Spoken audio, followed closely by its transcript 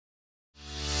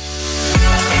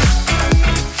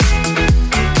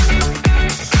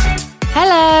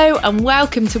and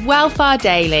welcome to Wellfar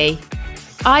Daily.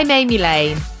 I'm Amy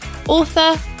Lane,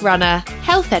 author, runner,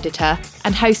 health editor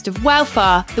and host of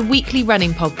Wellfar, the weekly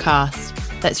running podcast.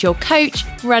 That's your coach,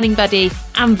 running buddy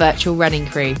and virtual running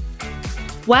crew.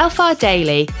 Wellfar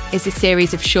Daily is a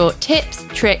series of short tips,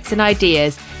 tricks and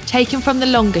ideas taken from the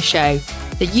longer show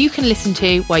that you can listen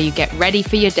to while you get ready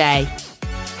for your day.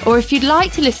 Or if you'd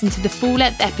like to listen to the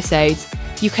full-length episodes,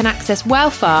 you can access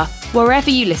Wellfar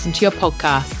wherever you listen to your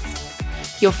podcasts.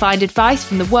 You'll find advice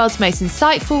from the world's most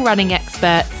insightful running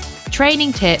experts,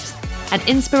 training tips, and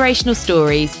inspirational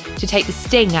stories to take the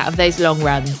sting out of those long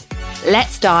runs.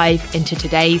 Let's dive into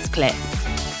today's clip.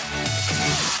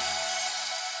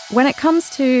 When it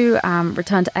comes to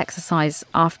return to exercise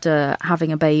after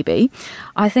having a baby,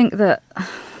 I think that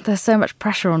there's so much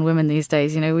pressure on women these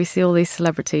days. You know, we see all these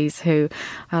celebrities who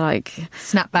are like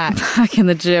snap back in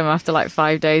the gym after like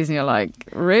 5 days, and you're like,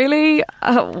 really?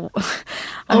 Or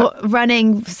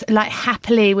running like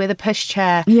happily with a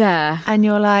pushchair. Yeah. And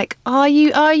you're like, are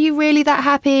you really that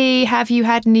happy? Have you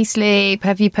had any sleep?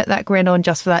 Have you put that grin on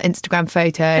just for that Instagram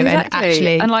photo?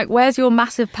 Exactly. And like, where's your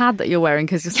massive pad that you're wearing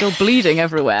because you're still bleeding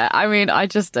everywhere? I mean, I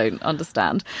just don't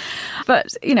understand.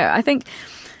 But, you know, I think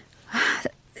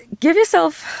give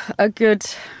yourself a good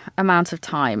amount of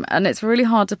time, and it's really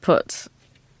hard to put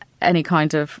any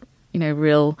kind of, you know,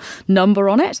 real number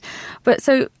on it. But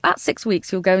so at 6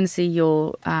 weeks, you'll go and see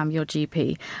your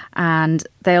GP, and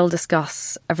they'll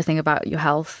discuss everything about your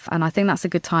health. And I think that's a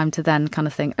good time to then kind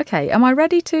of think, okay, am I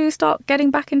ready to start getting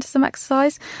back into some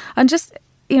exercise? And just,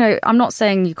 you know, I'm not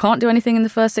saying you can't do anything in the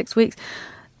first 6 weeks.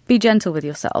 Be gentle with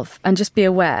yourself and just be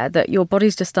aware that your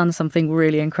body's just done something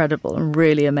really incredible and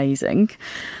really amazing.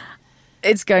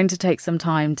 It's going to take some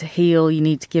time to heal. You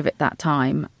need to give it that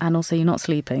time. And also, you're not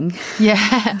sleeping.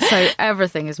 Yeah. So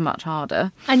everything is much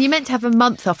harder. And you're meant to have a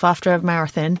month off after a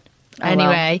marathon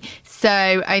anyway. Well.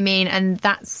 So, I mean, and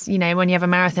that's, you know, when you have a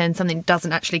marathon, something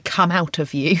doesn't actually come out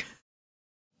of you.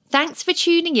 Thanks for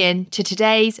tuning in to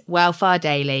today's Wellfar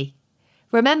Daily.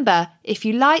 Remember, if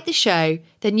you like the show,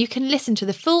 then you can listen to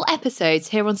the full episodes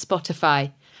here on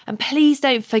Spotify. And please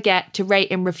don't forget to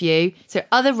rate and review so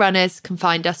other runners can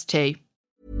find us too.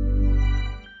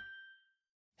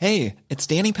 Hey, it's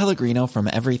Danny Pellegrino from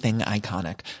Everything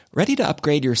Iconic. Ready to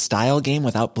upgrade your style game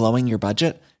without blowing your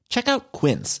budget? Check out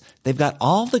Quince. They've got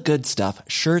all the good stuff,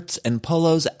 shirts and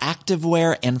polos,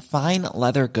 activewear, and fine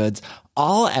leather goods,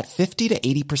 all at 50 to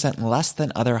 80% less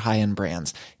than other high-end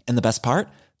brands. And the best part?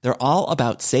 They're all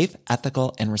about safe,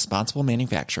 ethical, and responsible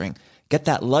manufacturing. Get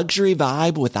that luxury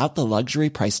vibe without the luxury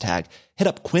price tag. Hit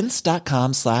up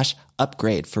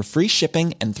quince.com/upgrade for free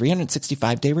shipping and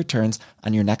 365-day returns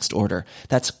on your next order.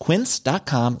 That's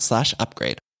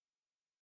quince.com/upgrade.